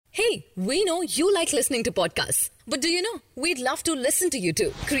See, we know you like listening to podcasts. But do you know, we'd love to listen to you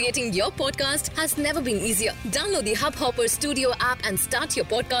too. Creating your podcast has never been easier. Download the Hubhopper Studio app and start your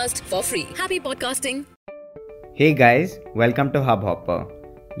podcast for free. Happy podcasting. Hey guys, welcome to Hubhopper,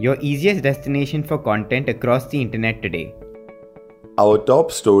 your easiest destination for content across the internet today. Our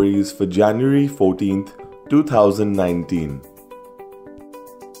top stories for January 14th, 2019.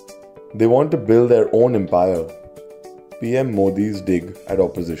 They want to build their own empire. PM Modi's dig at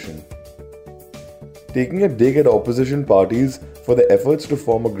opposition. Taking a dig at opposition parties for their efforts to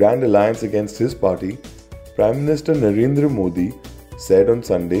form a grand alliance against his party, Prime Minister Narendra Modi said on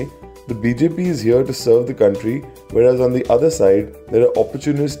Sunday, the BJP is here to serve the country, whereas on the other side, there are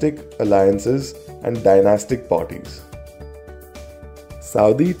opportunistic alliances and dynastic parties.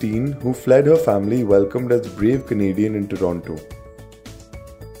 Saudi teen who fled her family welcomed as brave Canadian in Toronto.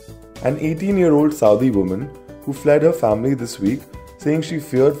 An 18-year-old Saudi woman who fled her family this week, saying she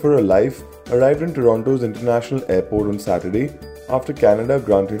feared for her life, arrived in Toronto's International Airport on Saturday after Canada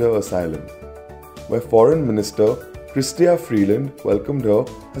granted her asylum, where Foreign Minister Chrystia Freeland welcomed her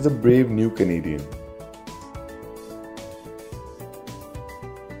as a brave new Canadian.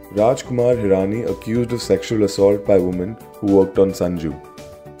 Rajkumar Hirani accused of sexual assault by woman who worked on Sanju.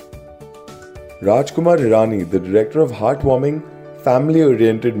 Rajkumar Hirani, the director of heartwarming,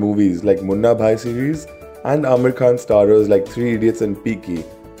 family-oriented movies like Munna Bhai series and Amir Khan starrers like Three Idiots and PK,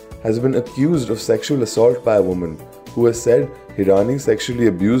 has been accused of sexual assault by a woman who has said Hirani sexually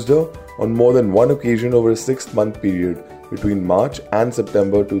abused her on more than one occasion over a 6-month period between March and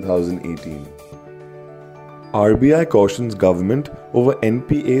September 2018. RBI cautions government over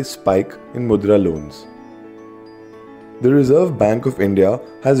NPA spike in Mudra loans. The Reserve Bank of India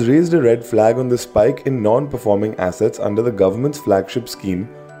has raised a red flag on the spike in non-performing assets under the government's flagship scheme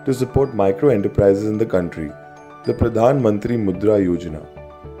to support micro-enterprises in the country, the Pradhan Mantri Mudra Yojana.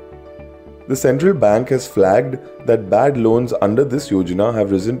 The central bank has flagged that bad loans under this Yojana have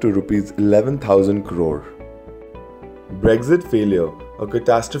risen to Rs 11,000 crore. Brexit failure, a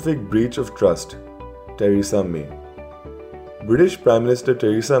catastrophic breach of trust, Theresa May. British Prime Minister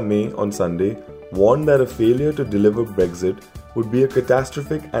Theresa May on Sunday warned that a failure to deliver Brexit would be a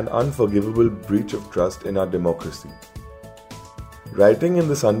catastrophic and unforgivable breach of trust in our democracy. Writing in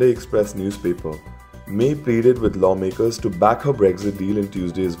the Sunday Express newspaper, May pleaded with lawmakers to back her Brexit deal in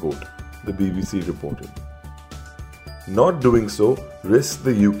Tuesday's vote, the BBC reported. Not doing so risks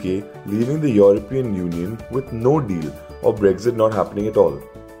the UK leaving the European Union with no deal or Brexit not happening at all.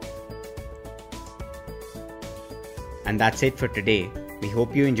 And that's it for today. We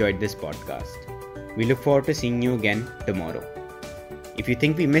hope you enjoyed this podcast. We look forward to seeing you again tomorrow. If you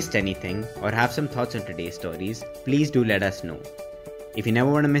think we missed anything or have some thoughts on today's stories, please do let us know. If you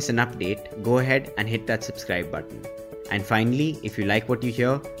never want to miss an update, go ahead and hit that subscribe button. And finally, if you like what you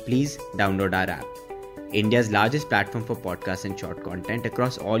hear, please download our app, India's largest platform for podcasts and short content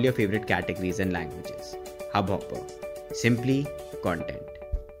across all your favorite categories and languages. Hubhopper. Simply content.